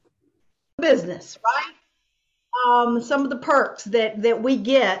business, right? Some of the perks that we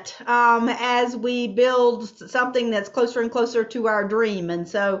get as we build something that's closer and closer to our dream. And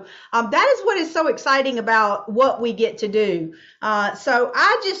so that is what is so exciting about what we get to do. So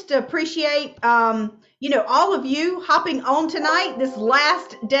I just appreciate all of you hopping on tonight, this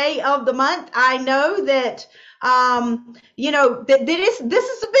last day of the month. I know that that this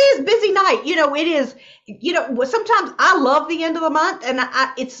is a busy night. It is. Sometimes I love the end of the month, and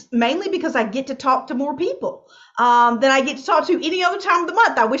it's mainly because I get to talk to more people than I get to talk to any other time of the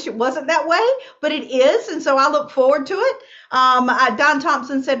month. I wish it wasn't that way, but it is, and so I look forward to it. Don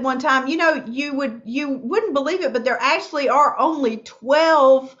Thompson said one time, you wouldn't believe it, but there actually are only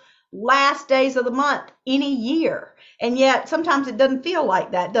 12 last days of the month in a year, and yet sometimes it doesn't feel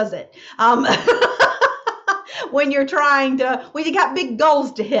like that, does it? When when you got big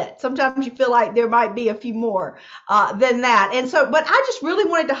goals to hit, sometimes you feel like there might be a few more than that. And so, but I just really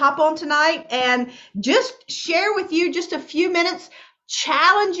wanted to hop on tonight and just share with you just a few minutes,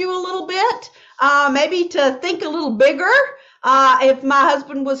 challenge you a little bit, maybe to think a little bigger. If my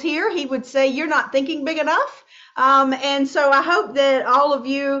husband was here, he would say, "You're not thinking big enough." And so I hope that all of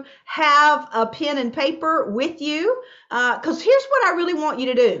you have a pen and paper with you, because here's what I really want you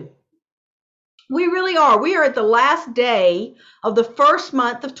to do. We really are. We are at the last day of the first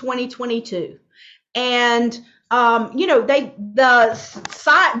month of 2022. And, all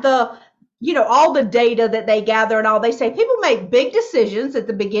the data that they gather and all, they say people make big decisions at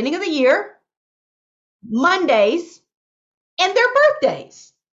the beginning of the year, Mondays, and their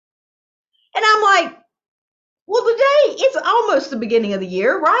birthdays. And I'm like, well, today it's almost the beginning of the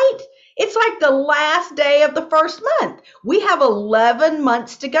year, right? It's like the last day of the first month. We have 11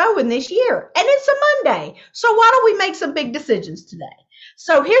 months to go in this year, and it's a Monday. So why don't we make some big decisions today?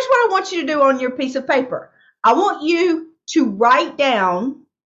 So here's what I want you to do on your piece of paper. I want you to write down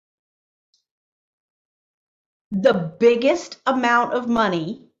the biggest amount of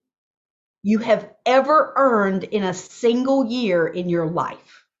money you have ever earned in a single year in your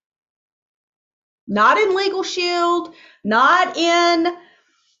life. Not in Legal Shield, not in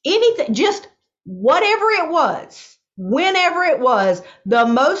anything, just whatever it was, whenever it was, the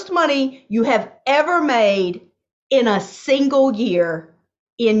most money you have ever made in a single year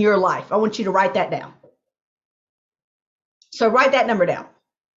in your life. I want you to write that down. So write that number down.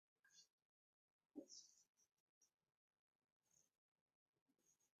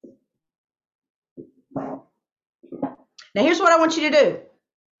 Now, here's what I want you to do.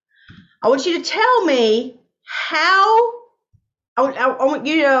 I want you to tell me how, I want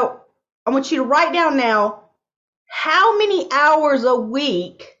you to write down now, how many hours a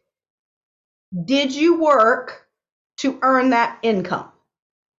week did you work to earn that income?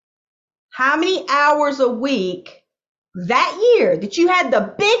 How many hours a week that year that you had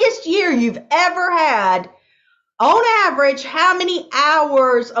the biggest year you've ever had? On average, how many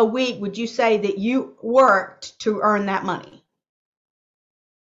hours a week would you say that you worked to earn that money?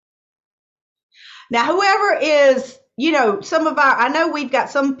 Now, whoever is, I know we've got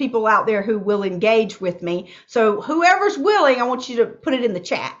some people out there who will engage with me. So whoever's willing, I want you to put it in the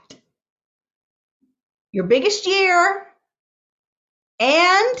chat. Your biggest year,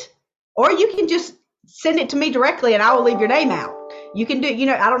 or you can just send it to me directly and I will leave your name out. You can do,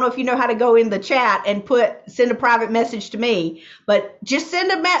 I don't know if you know how to go in the chat and send a private message to me, but just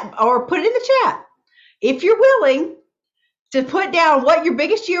send or put it in the chat. If you're willing to put down what your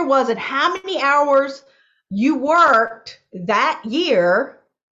biggest year was and how many hours you worked that year.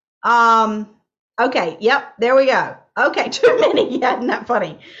 Okay. Yep. There we go. Okay. Too many. Yeah. Isn't that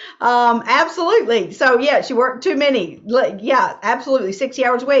funny? Absolutely. So yeah, she worked too many. Yeah, absolutely. 60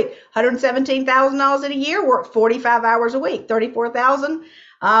 hours a week, $117,000 in a year, worked 45 hours a week, 34,000,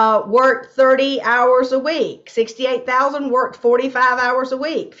 worked 30 hours a week, 68,000 worked 45 hours a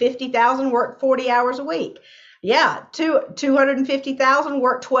week, 50,000 worked 40 hours a week. Yeah. 250,000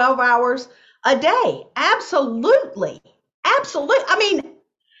 worked 12 hours a day. Absolutely. Absolutely. I mean,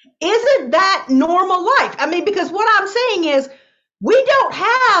 isn't that normal life? I mean, because what I'm saying is we don't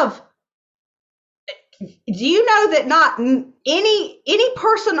have, do you know that not any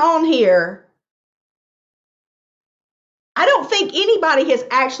person on here, I don't think anybody has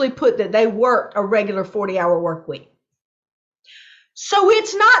actually put that they worked a regular 40-hour work week. So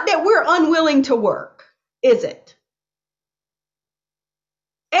it's not that we're unwilling to work, is it?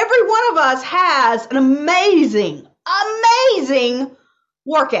 Every one of us has an amazing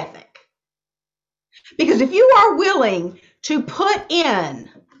work ethic. Because if you are willing to put in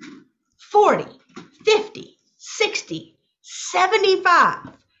 40, 50, 60, 75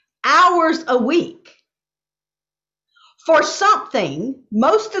 hours a week for something,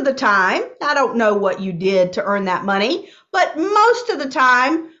 most of the time, I don't know what you did to earn that money, but most of the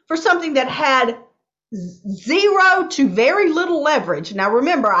time for something that had zero to very little leverage. Now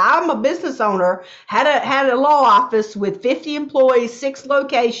remember, I'm a business owner, had a law office with 50 employees, 6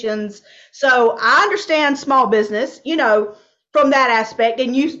 locations. So I understand small business, from that aspect.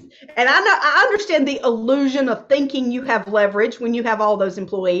 And I understand the illusion of thinking you have leverage when you have all those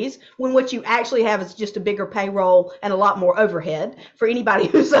employees, when what you actually have is just a bigger payroll and a lot more overhead for anybody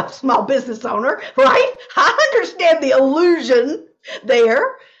who's a small business owner, right? I understand the illusion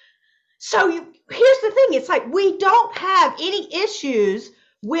there. So here's the thing. It's like we don't have any issues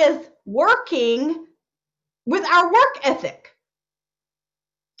with working with our work ethic.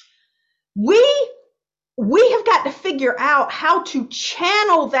 We have got to figure out how to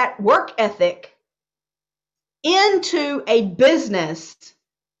channel that work ethic into a business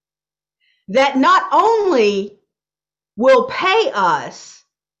that not only will pay us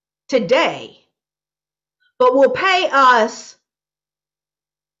today, but will pay us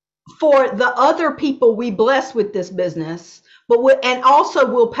for the other people we bless with this business, and also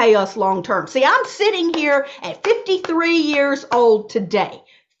will pay us long term. See, I'm sitting here at 53 years old today,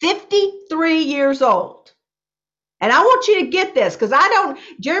 53 years old. And I want you to get this, because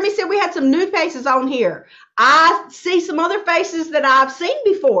Jeremy said we had some new faces on here. I see some other faces that I've seen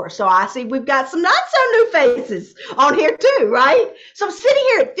before. So I see we've got some not so new faces on here too, right? So I'm sitting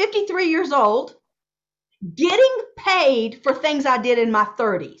here at 53 years old, getting paid for things I did in my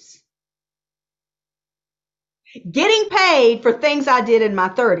 30s. Getting paid for things I did in my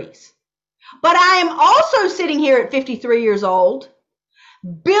 30s. But I am also sitting here at 53 years old,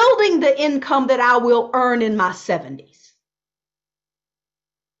 building the income that I will earn in my 70s.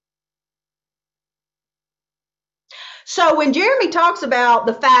 So when Jeremy talks about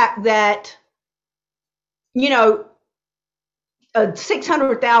the fact that, a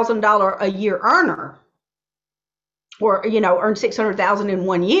 $600,000 a year earner, or, earn $600,000 in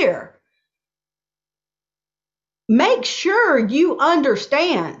 1 year, make sure you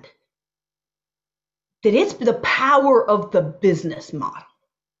understand that it's the power of the business model.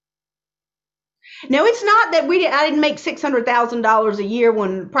 Now, it's not that I didn't make $600,000 a year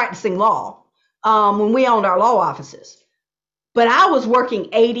when practicing law, when we owned our law offices. But I was working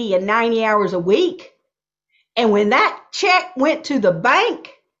 80 and 90 hours a week. And when that check went to the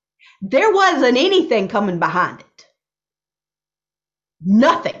bank, there wasn't anything coming behind it.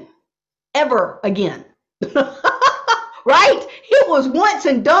 Nothing. Ever again. Right? It was once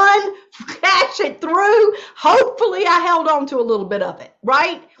and done, cash it through. Hopefully I held on to a little bit of it,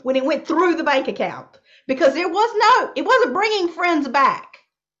 right? When it went through the bank account, because it wasn't bringing friends back.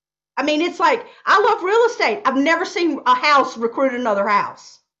 I mean, it's like, I love real estate. I've never seen a house recruit another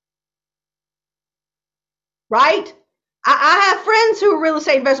house, right? I have friends who are real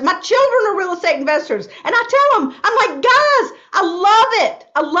estate investors. My children are real estate investors. And I tell them, I'm like, guys, I love it.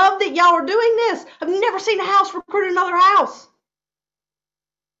 I love that y'all are doing this. I've never seen a house recruit another house.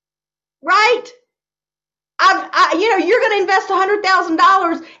 Right? You're going to invest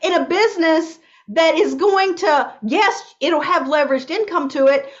 $100,000 in a business that is going to, yes, it'll have leveraged income to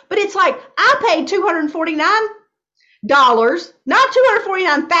it, but it's like, I paid $249, not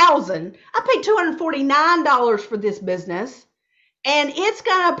 $249,000. I paid $249 for this business, and it's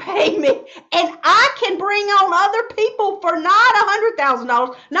going to pay me, and I can bring on other people for not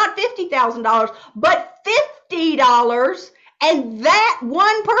 $100,000, not $50,000, but $50, and that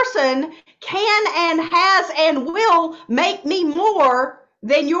one person can and has and will make me more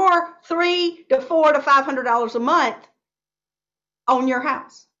than your $300 to $400 to $500 a month on your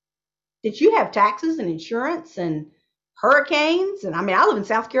house. Did you have taxes and insurance and hurricanes? And I mean, I live in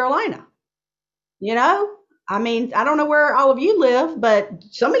South Carolina. I don't know where all of you live, but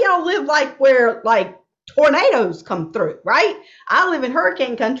some of y'all live where tornadoes come through, right? I live in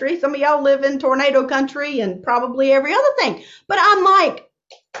hurricane country. Some of y'all live in tornado country and probably every other thing. But I'm like,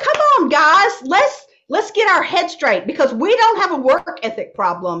 come on, guys, let's get our head straight, because we don't have a work ethic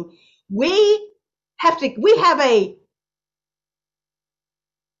problem. We have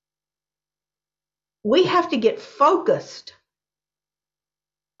to get focused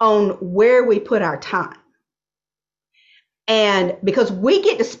on where we put our time. And because we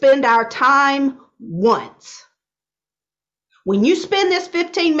get to spend our time once. When you spend this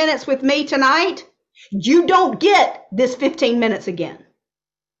 15 minutes with me tonight, you don't get this 15 minutes again.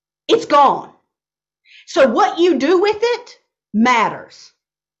 It's gone. So what you do with it matters.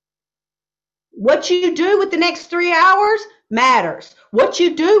 What you do with the next 3 hours matters. What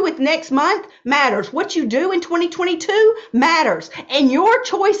you do with next month matters. What you do in 2022 matters. And your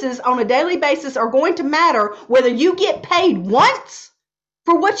choices on a daily basis are going to matter whether you get paid once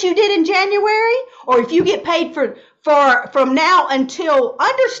for what you did in January, or if you get paid for from now until,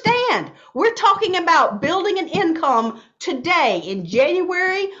 understand, we're talking about building an income today in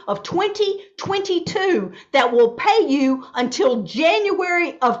January of 2022 that will pay you until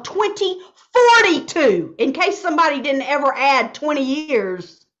January of 2042, in case somebody didn't ever add 20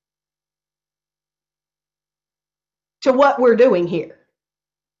 years to what we're doing here.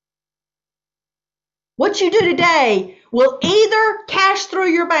 What you do today will either cash through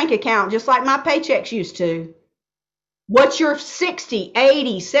your bank account, just like my paychecks used to. What your 60,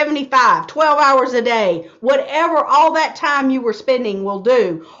 80, 75, 12 hours a day, whatever all that time you were spending will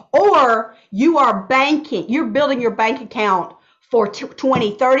do. Or you are banking, you're building your bank account for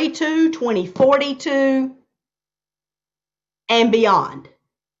 2032, 2042, and beyond.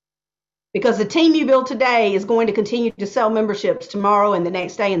 Because the team you build today is going to continue to sell memberships tomorrow and the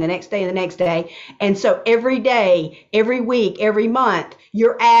next day and the next day and the next day. And so every day, every week, every month,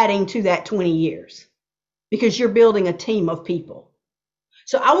 you're adding to that 20 years because you're building a team of people.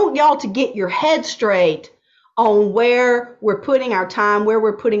 So I want y'all to get your head straight on where we're putting our time, where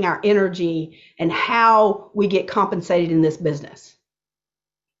we're putting our energy, and how we get compensated in this business.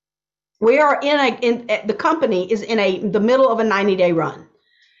 We are the company is in the middle of a 90-day run.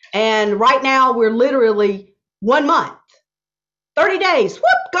 And right now we're literally 1 month, 30 days,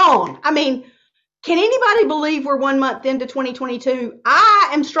 whoop, gone. I mean, can anybody believe we're 1 month into 2022? I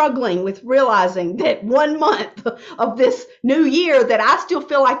am struggling with realizing that 1 month of this new year that I still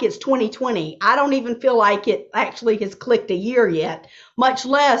feel like it's 2020. I don't even feel like it actually has clicked a year yet, much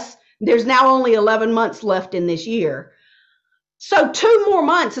less there's now only 11 months left in this year. So 2 more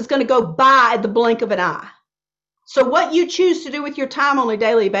months is going to go by at the blink of an eye. So what you choose to do with your time on a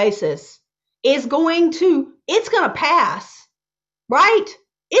daily basis is it's going to pass, right?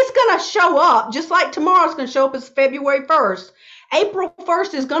 It's going to show up just like tomorrow's going to show up as February 1st. April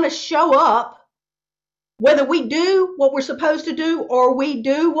 1st is going to show up whether we do what we're supposed to do or we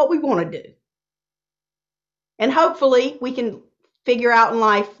do what we want to do. And hopefully we can figure out in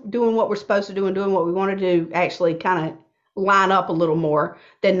life doing what we're supposed to do and doing what we want to do actually kind of line up a little more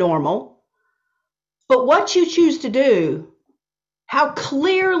than normal. But what you choose to do, how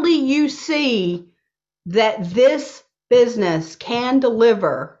clearly you see that this business can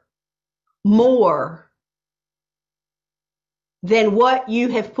deliver more than what you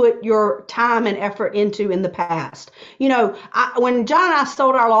have put your time and effort into in the past. You know, when John and I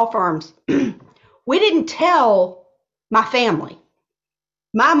sold our law firms, we didn't tell my family.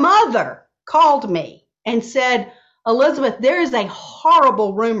 My mother called me and said, Elizabeth, there is a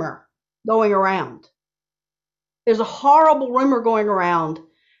horrible rumor going around. There's a horrible rumor going around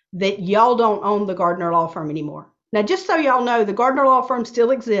that y'all don't own the Gardner law firm anymore. Now, just so y'all know, the Gardner law firm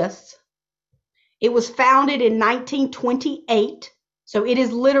still exists. It was founded in 1928. So it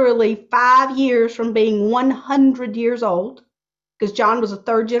is literally 5 years from being 100 years old, because John was a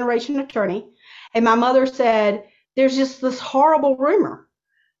 3rd generation attorney. And my mother said, there's just this horrible rumor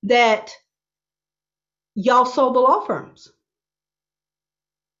that y'all sold the law firms.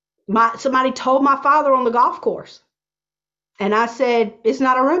 Somebody told my father on the golf course. And I said, it's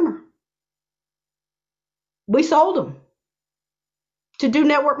not a rumor. We sold them to do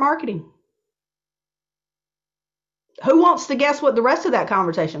network marketing. Who wants to guess what the rest of that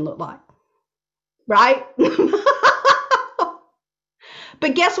conversation looked like? Right?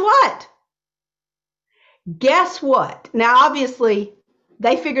 But guess what? Guess what? Now, obviously,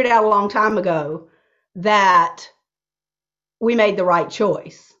 they figured out a long time ago that we made the right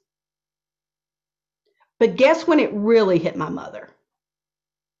choice. But guess when it really hit my mother?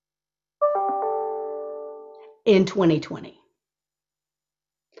 In 2020,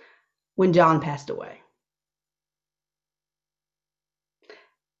 when John passed away.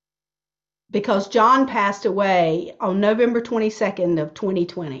 Because John passed away on November 22nd of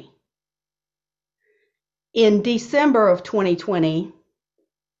 2020. In December of 2020,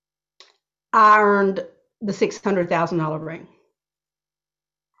 I earned the $600,000 ring.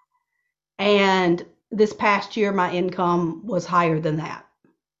 And this past year, my income was higher than that.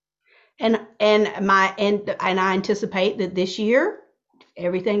 And I anticipate that this year, if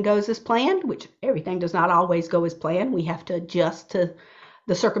everything goes as planned, which everything does not always go as planned. We have to adjust to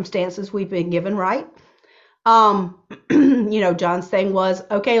the circumstances we've been given, right? John's thing was,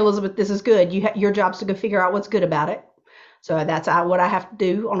 okay, Elizabeth, this is good. Your job's to go figure out what's good about it. So that's what I have to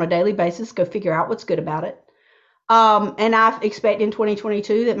do on a daily basis, go figure out what's good about it. And I expect in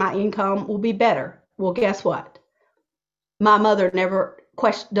 2022 that my income will be better. Well, guess what? my mother never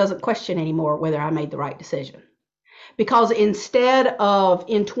doesn't question anymore whether I made the right decision. Because instead of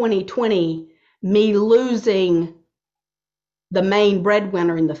in 2020 me losing the main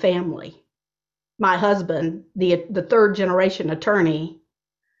breadwinner in the family, my husband, the third generation attorney,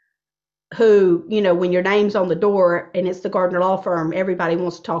 who, when your name's on the door and it's the Gardner law firm, everybody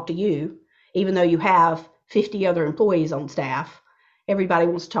wants to talk to you, even though you have 50 other employees on staff. Everybody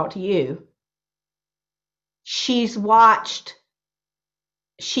wants to talk to you. She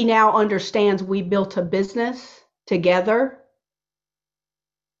now understands we built a business together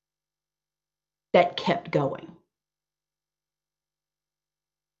that kept going.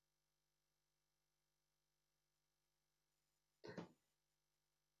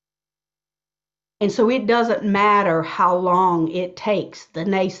 And so it doesn't matter how long it takes the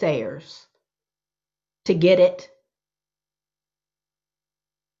naysayers to get it.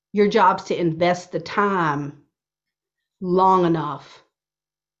 Your job's to invest the time long enough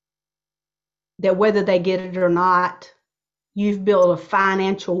that whether they get it or not, you've built a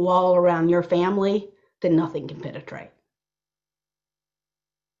financial wall around your family that nothing can penetrate.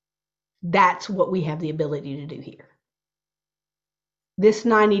 That's what we have the ability to do here. This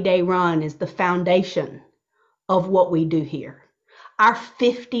 90-day run is the foundation of what we do here. Our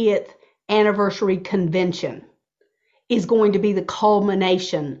 50th anniversary convention is going to be the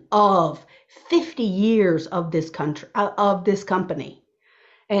culmination of 50 years of this company.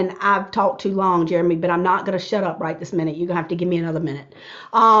 And I've talked too long, Jeremy, but I'm not going to shut up right this minute. You're going to have to give me another minute.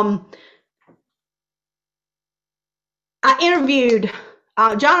 I interviewed,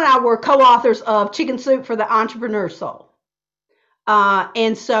 John and I were co-authors of Chicken Soup for the Entrepreneur Soul.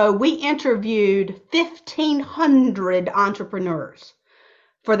 And so we interviewed 1,500 entrepreneurs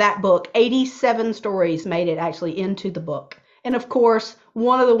for that book. 87 stories made it actually into the book. And of course,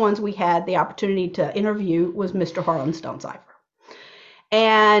 one of the ones we had the opportunity to interview was Mr. Harlan Stonecipher.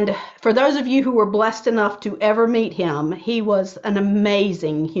 And for those of you who were blessed enough to ever meet him, he was an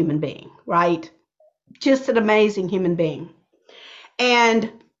amazing human being, right? Just an amazing human being.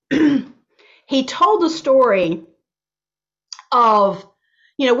 And he told the story of,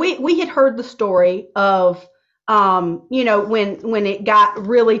 we had heard the story of, when it got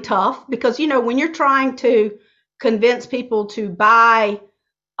really tough, because, when you're trying to convince people to buy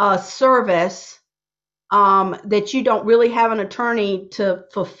a service, that you don't really have an attorney to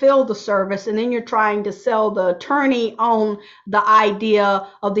fulfill the service, and then you're trying to sell the attorney on the idea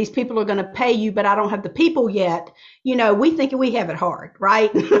of these people are going to pay you, but I don't have the people yet. We think we have it hard,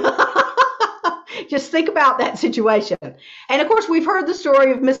 right? Just think about that situation. And of course, we've heard the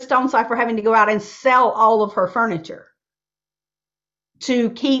story of Miss Stonecipher having to go out and sell all of her furniture to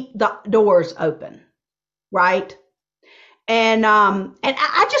keep the doors open, right? And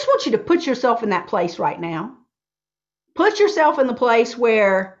I just want you to put yourself in that place right now. Put yourself in the place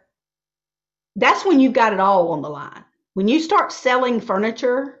where that's when you've got it all on the line. When you start selling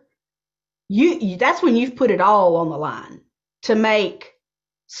furniture, that's when you've put it all on the line to make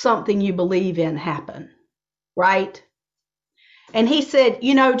something you believe in happen, right? And he said,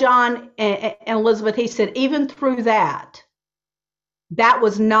 John and Elizabeth, he said, even through that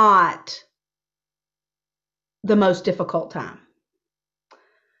was not the most difficult time.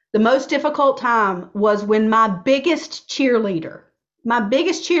 The most difficult time was when my biggest cheerleader,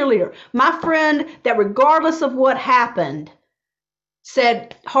 my friend that regardless of what happened,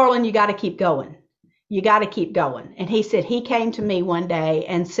 said, Harlan, you got to keep going. You got to keep going. And he said, he came to me one day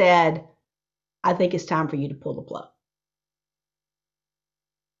and said, I think it's time for you to pull the plug.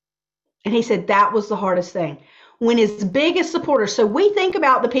 And he said, that was the hardest thing. When his biggest supporters, so we think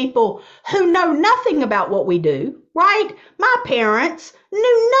about the people who know nothing about what we do, right? My parents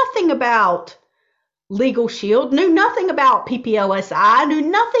knew nothing about Legal Shield, knew nothing about PPLSI, knew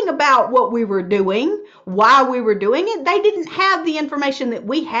nothing about what we were doing, why we were doing it. They didn't have the information that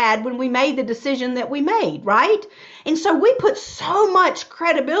we had when we made the decision that we made, right? And so we put so much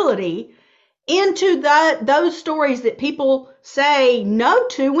credibility into those stories that people say no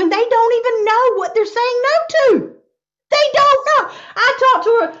to when they don't even know what they're saying no to. They don't know. I talked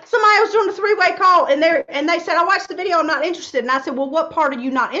to somebody I was doing a three-way call, and they said, I watched the video, I'm not interested. And I said, well, what part are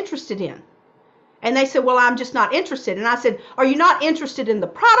you not interested in? And they said, well, I'm just not interested. And I said, are you not interested in the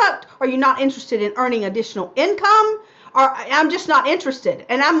product? Are you not interested in earning additional income? Or I'm just not interested.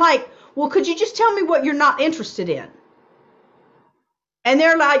 And I'm like, well, could you just tell me what you're not interested in? And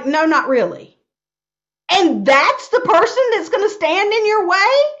they're like, no, not really. And that's the person that's going to stand in your way?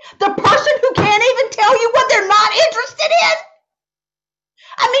 The person who can't even tell you what they're not interested in?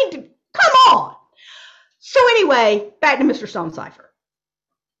 I mean, come on. So anyway, back to Mr. Stonecipher.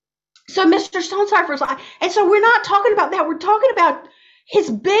 So Mr. Stonecipher's like, and so we're not talking about that. We're talking about his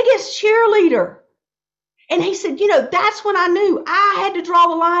biggest cheerleader. And he said, that's when I knew I had to draw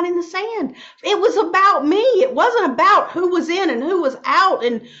the line in the sand. It was about me. It wasn't about who was in and who was out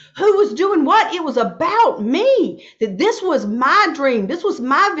and who was doing what. It was about me. That this was my dream. This was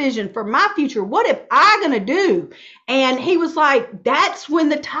my vision for my future. What am I going to do? And he was like, that's when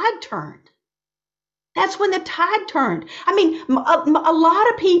the tide turned. That's when the tide turned. I mean, a lot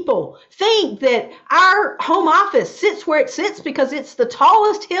of people think that our home office sits where it sits because it's the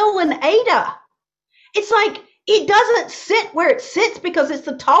tallest hill in Ada. It's like it doesn't sit where it sits because it's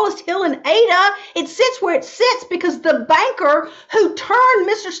the tallest hill in Ada. It sits where it sits because the banker who turned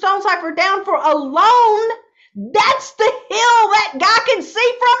Mr. Stonecipher down for a loan, that's the hill that guy can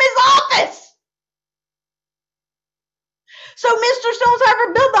see from his office. So Mr.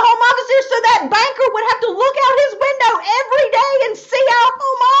 Stonecipher built the home office here so that banker would have to look out his window every day and see our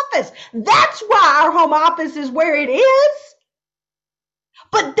home office. That's why our home office is where it is.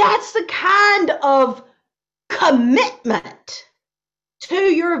 But that's the kind of commitment to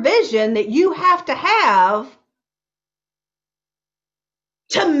your vision that you have to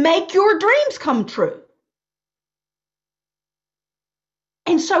make your dreams come true.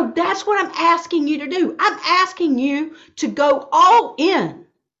 And so that's what I'm asking you to do. I'm asking you to go all in.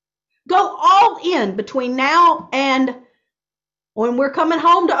 Go all in between now and when we're coming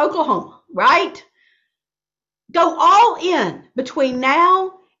home to Oklahoma, right? Go all in between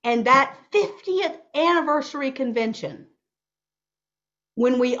now and that 50th anniversary convention,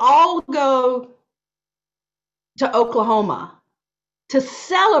 when we all go to Oklahoma to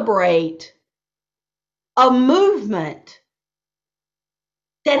celebrate a movement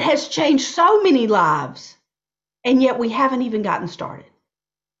that has changed so many lives, and yet we haven't even gotten started.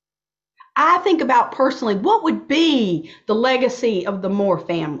 I think about personally, what would be the legacy of the Moore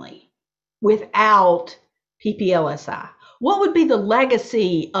family without PPLSI? What would be the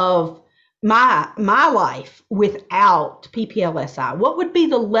legacy of my life without PPLSI? What would be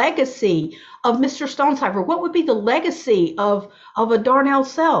the legacy of Mr. Stonecipher? What would be the legacy of a Darnell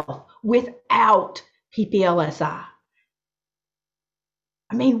Self without PPLSI?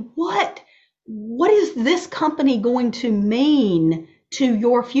 I mean, what is this company going to mean to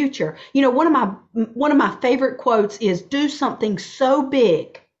your future? One of my favorite quotes is, do something so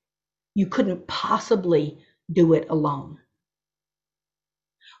big you couldn't possibly do it alone.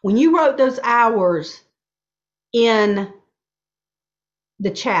 When you wrote those hours in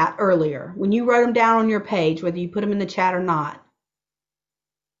the chat earlier, when you wrote them down on your page, whether you put them in the chat or not,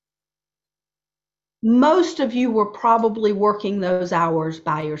 most of you were probably working those hours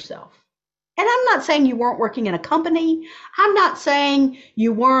by yourself. And I'm not saying you weren't working in a company. I'm not saying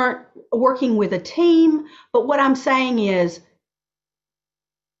you weren't working with a team. But what I'm saying is,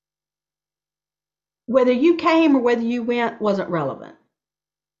 whether you came or whether you went wasn't relevant.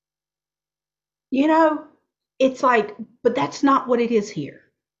 It's like, but that's not what it is here.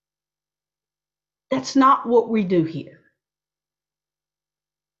 That's not what we do here.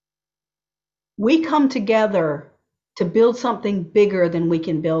 We come together to build something bigger than we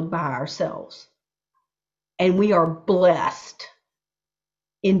can build by ourselves. And we are blessed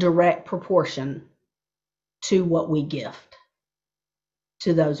in direct proportion to what we gift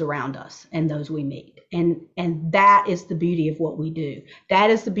to those around us and those we meet. And that is the beauty of what we do. That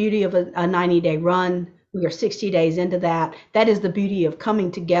is the beauty of a 90-day run. We are 60 days into that. That is the beauty of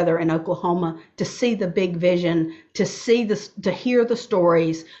coming together in Oklahoma to see the big vision, to hear the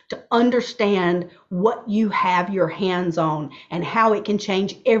stories, to understand what you have your hands on and how it can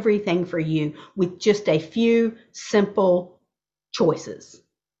change everything for you with just a few simple choices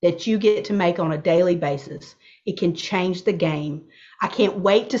that you get to make on a daily basis. It can change the game. I can't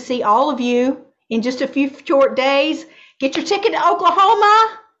wait to see all of you in just a few short days. Get your ticket to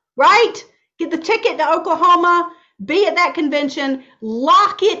Oklahoma, right? Get the ticket to Oklahoma, be at that convention,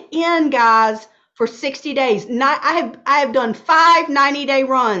 lock it in, guys, for 60 days. I have done 5 90-day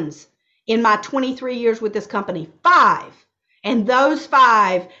runs in my 23 years with this company, 5. And those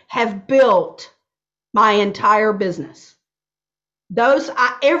 5 have built my entire business.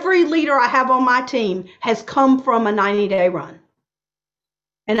 Every leader I have on my team has come from a 90-day run.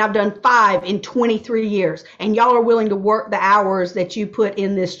 And I've done 5 in 23 years. And y'all are willing to work the hours that you put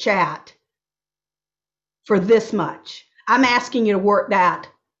in this chat for this much. I'm asking you to work that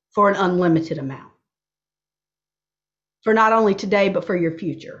for an unlimited amount. For not only today, but for your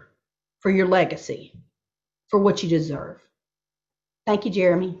future, for your legacy, for what you deserve. Thank you,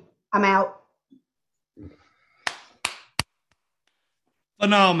 Jeremy. I'm out.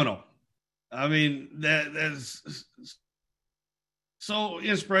 Phenomenal. I mean, that's so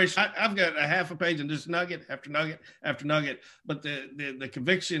inspirational. I've got a half a page and just nugget after nugget after nugget, but the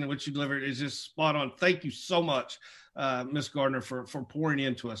conviction in which you delivered is just spot on. Thank you so much, Miss Gardner, for pouring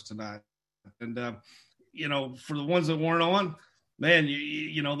into us tonight. And, for the ones that weren't on, man,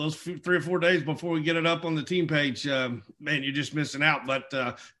 you know, those 3 or 4 days before we get it up on the team page, man, you're just missing out. But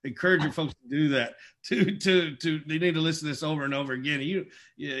encourage your folks to do that. They need to listen to this over and over again.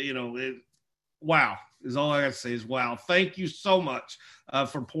 Wow is all I got to say is wow. Thank you so much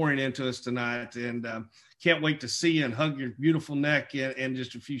for pouring into us tonight, and can't wait to see you and hug your beautiful neck in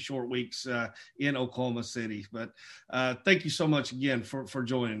just a few short weeks in Oklahoma City. But thank you so much again for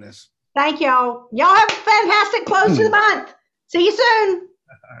joining us. Thank y'all. Y'all have a fantastic close to the month. See you soon.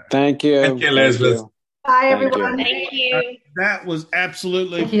 Thank you. Thank you, Elizabeth. Bye, everyone. Thank you. That was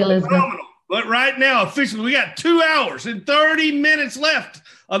absolutely Elizabeth. phenomenal. But right now, officially, we got 2 hours and 30 minutes left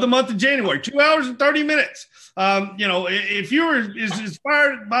of the month of January. 2 hours and 30 minutes. If you were as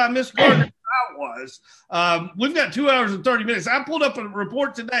inspired by Miss Gardner as I was, we've got 2 hours and 30 minutes. I pulled up a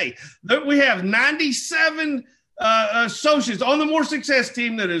report today that we have 97 associates on the More Success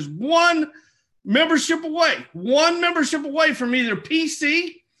team that is one membership away from either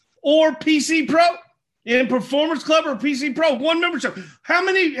PC or PC Pro. In Performance Club or PC Pro, one membership. How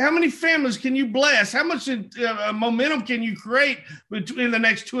many families can you bless? How much momentum can you create in the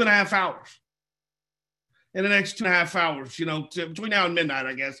next 2.5 hours? In the next 2.5 hours, between now and midnight,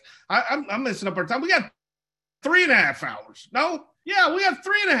 I guess. I'm messing up our time. We got 3.5 hours. No? Yeah, we have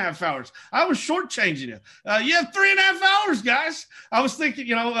 3.5 hours. I was shortchanging you. You have 3.5 hours, guys. I was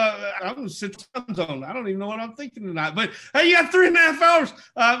thinking, I'm going to sit time zone. I don't even know what I'm thinking tonight. But hey, you got 3.5 hours.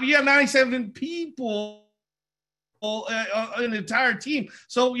 You got 97 people an entire team.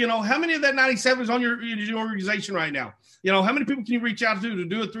 So, how many of that 97 is on your organization right now? How many people can you reach out to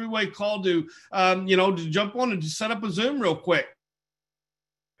do a 3-way call to jump on and just set up a Zoom real quick?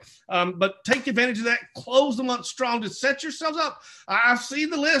 But take advantage of that. Close the month strong to set yourselves up. I've seen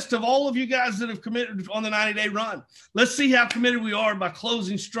the list of all of you guys that have committed on the 90-day run. Let's see how committed we are by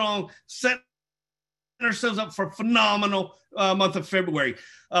closing strong, setting ourselves up for a phenomenal month of February.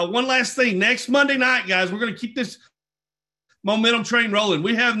 One last thing. Next Monday night, guys, we're going to keep this momentum train rolling.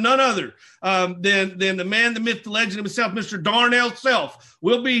 We have none other than the man, the myth, the legend himself, Mr. Darnell Self,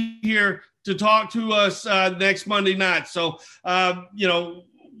 will be here to talk to us next Monday night. So,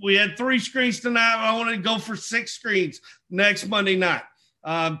 we had 3 screens tonight. I want to go for 6 screens next Monday night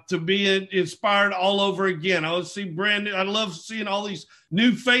to be inspired all over again. I want to see brand new. I love seeing all these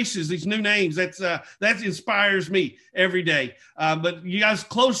new faces, these new names. That inspires me every day. But you guys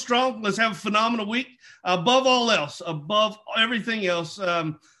close strong. Let's have a phenomenal week. Above all else, above everything else,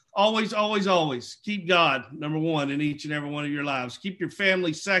 always, always, always keep God number one in each and every one of your lives. Keep your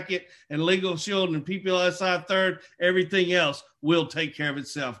family second and Legal Shield and PPLSI third. Everything else will take care of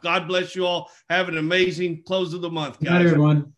itself. God bless you all. Have an amazing close of the month, guys. Good night, everyone.